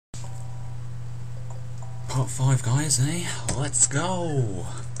Part 5, guys, eh? Let's go!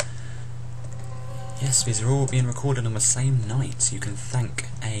 Yes, these are all being recorded on the same night. You can thank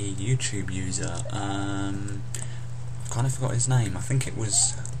a YouTube user. I've kind of forgot his name. I think it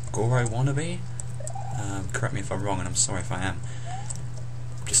was Goro Wannabe. Correct me if I'm wrong, and I'm sorry if I am.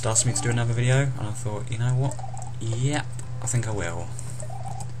 Just asked me to do another video, and I thought, you know what? Yep, I think I will.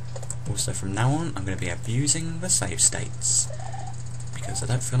 Also, from now on, I'm going to be abusing the save states, because I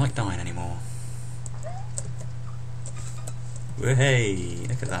don't feel like dying anymore. Hey,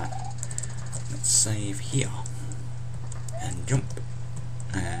 look at that. Let's save here. And jump.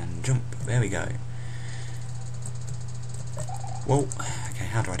 And jump. There we go. Whoa. Okay,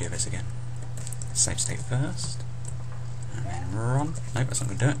 how do I do this again? Save state first. And then run. Nope, that's not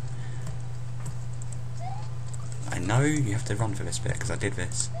going to do it. I know you have to run for this bit, because I did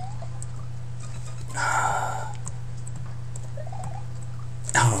this. Oh,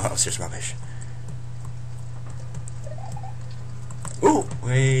 that was just rubbish. Ooh!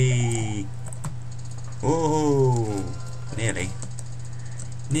 Whee! Oh! Nearly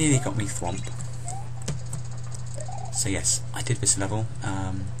got me thwomp. So yes, I did this level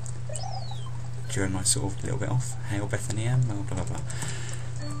during my sort of little bit off. Hail Bethany M, blah blah blah.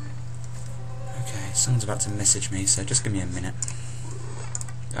 Okay, someone's about to message me, so just give me a minute.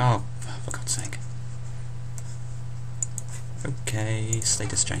 Oh, for God's sake. Okay,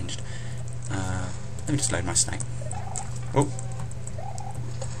 status changed. Let me just load my snake. Oh!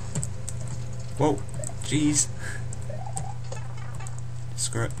 Whoa, jeez.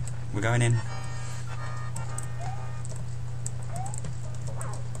 Screw it, we're going in.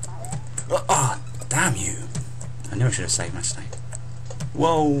 Oh, damn you. I knew I should have saved my snake.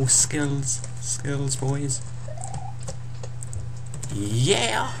 Whoa, skills, boys.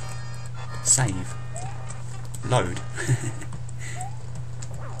 Yeah! Save. Load.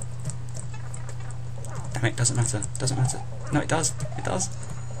 Damn it, doesn't matter. No, it does.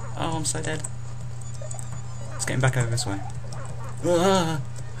 Oh, I'm so dead. It's getting back over this way. Oh,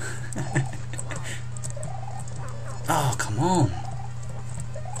 come on.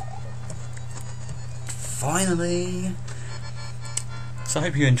 Finally. So I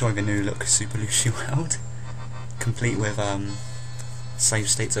hope you enjoy the new look Super LUEshi World, complete with save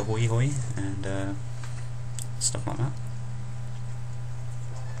states ahoy hoy and stuff like that.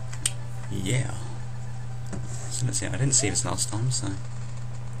 Yeah. So let's see. I didn't see this last time, so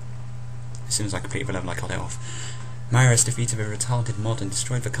as soon as I completed the level, I cut it off. Mario has defeated a retarded mod and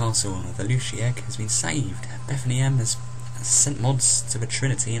destroyed the castle. The LUEshi egg has been saved. Bethany M has sent mods to the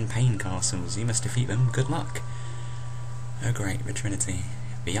Trinity and Pain castles. You must defeat them. Good luck. Oh great, the Trinity.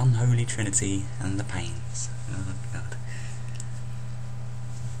 The unholy Trinity and the Pains. Oh god.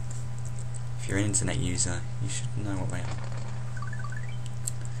 If you're an internet user, you should know what they are.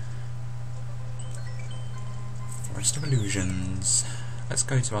 Forest of Illusions. Let's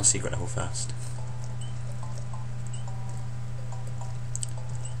go to our secret level first.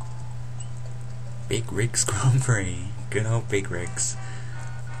 Big Rigs Grand Prix. Good old Big Rigs.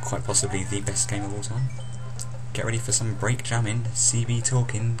 Quite possibly the best game of all time. Get ready for some break jamming, CB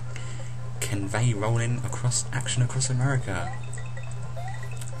talking, convey rolling across action across America.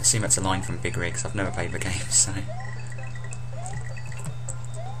 I assume that's a line from Big Rigs. I've never played the game, so.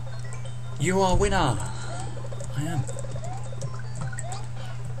 You are winner! I am.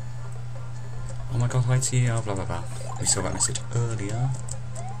 Oh my god, hi to you, blah blah blah. We saw that message earlier.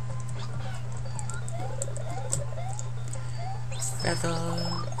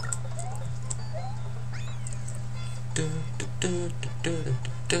 Feather.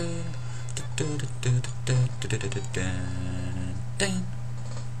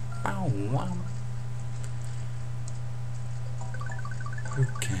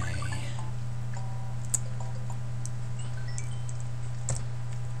 Okay.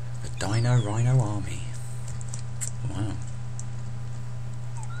 Dino Rhino Army. Wow.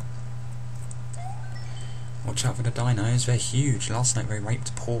 Watch out for the dinos, they're huge. Last night they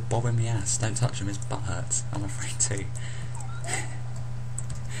raped poor Bob in the ass. Don't touch him, his butt hurts. I'm afraid to.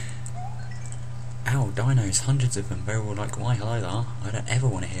 Ow, dinos, hundreds of them. They're all like, why hello there. I don't ever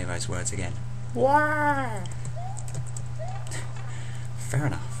want to hear those words again. Why? Fair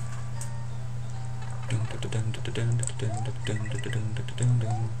enough.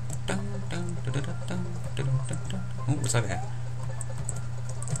 Oh, what's over here?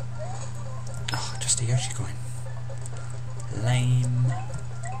 Oh, just a Yoshi coin. Lame.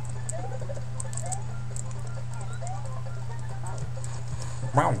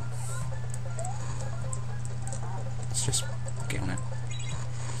 Wow. Let's just get on it.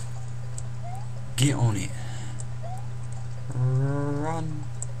 Get on it. Run.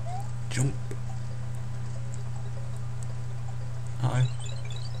 Jump. Uh-oh.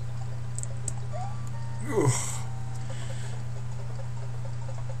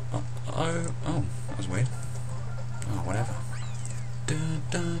 Uh-oh. Oh, that was weird. Oh, whatever.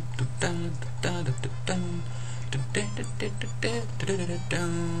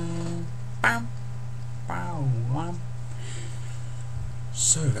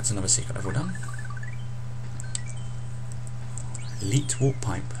 So, that's another secret level done. Elite warp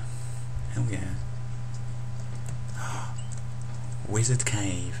pipe. Hell yeah. Wizard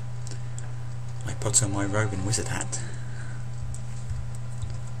cave. I put on my robe and wizard hat.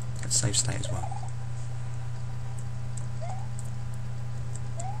 Let's save state as well.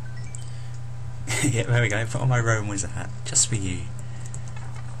 Yeah, there we go. Put on my robe and wizard hat. Just for you.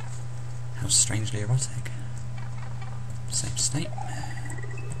 How strangely erotic. Save state.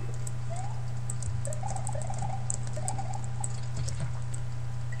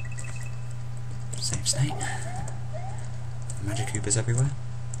 Save state. Magic Coopers everywhere.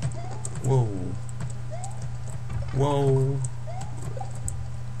 Whoa. Whoa.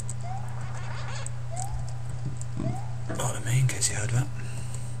 Pardon me, in case you heard that.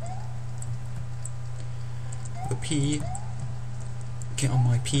 The P. Get on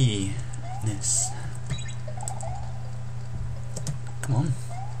my P-ness. Come on.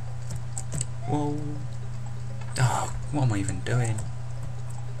 Whoa. Oh, what am I even doing?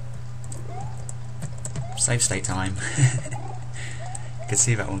 Save state time. You can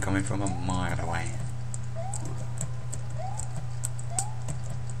see that one coming from a mile away.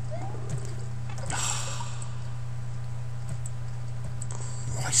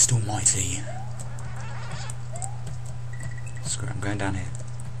 Christ almighty. Screw it, I'm going down here.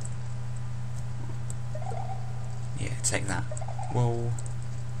 Yeah, take that. Whoa.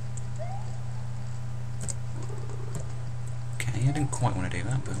 Okay, I didn't quite want to do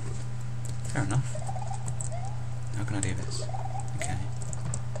that, but fair enough. How can I do this? Okay.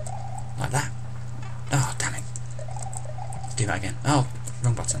 Like that. Oh, damn it. Let's do that again. Oh,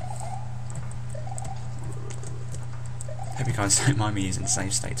 wrong button. Hope you guys don't mind me using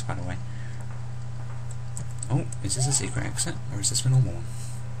save states, by the way. Oh, is this a secret exit, or is this the normal one?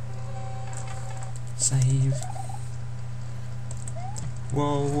 Save.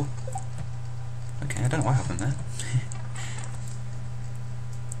 Whoa. Okay, I don't know what happened there.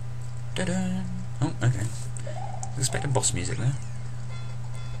 Da-da. Oh, okay. I expected boss music there.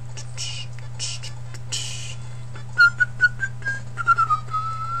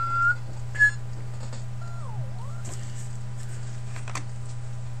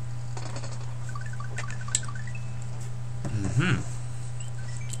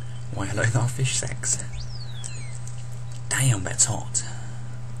 Why, hello there, fish sex. Damn, that's hot.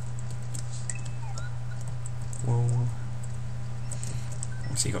 Whoa.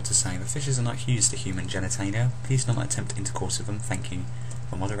 What's he got to say? The fishes are not used to human genitalia. Please do not attempt intercourse with them. Thank you.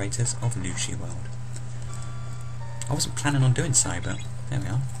 For moderators of LUEshi World. I wasn't planning on doing so, but there we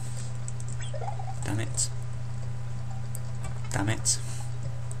are. Damn it. Damn it.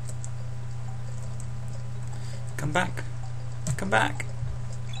 Come back. Come back.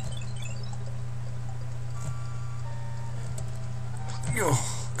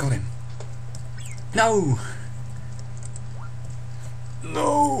 Oh, got him. No!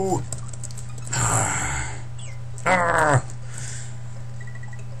 No!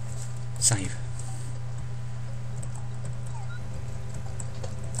 Save.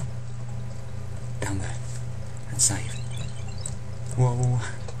 Down there. And save. Whoa.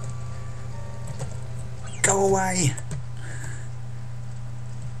 Go away!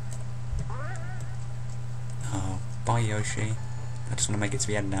 Oh, bye Yoshi. I just want to make it to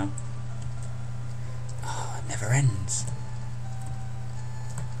the end now. Oh, it never ends.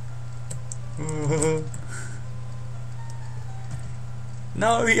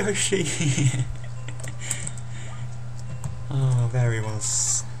 No, Yoshi! Oh, there he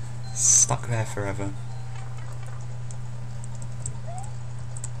was. Stuck there forever.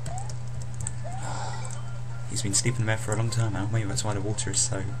 He's been sleeping there for a long time now. Maybe that's why the water is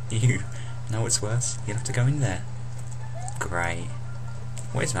so... Ew. No, what's worse? You'll have to go in there. Great.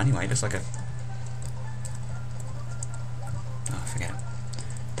 What is it anyway? It looks like a... Oh, forget it.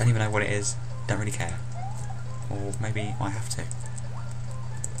 Don't even know what it is. Don't really care. Or maybe I have to.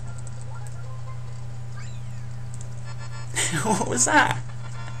 What was that?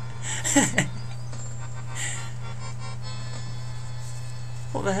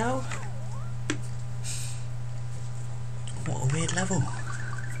 What the hell? What a weird level.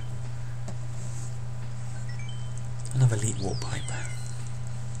 Another elite warp pipe.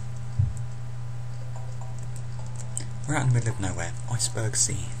 We're out in the middle of nowhere. Iceberg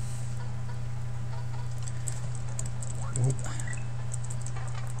Sea. Whoop.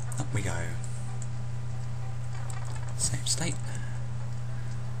 Up we go. Save state.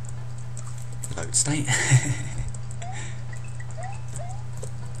 Load state.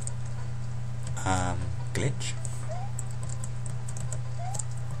 Glitch.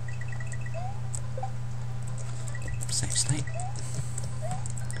 Save state.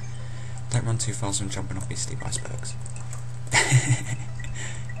 Don't run too fast when jumping off these steep icebergs.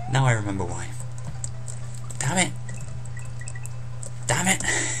 Now I remember why. Damn it! Damn it!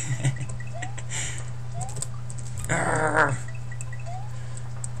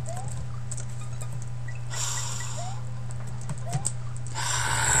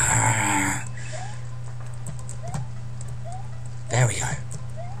 There we go.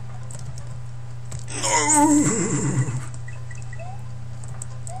 No!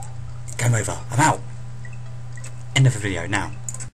 Game over. I'm out. End of the video now.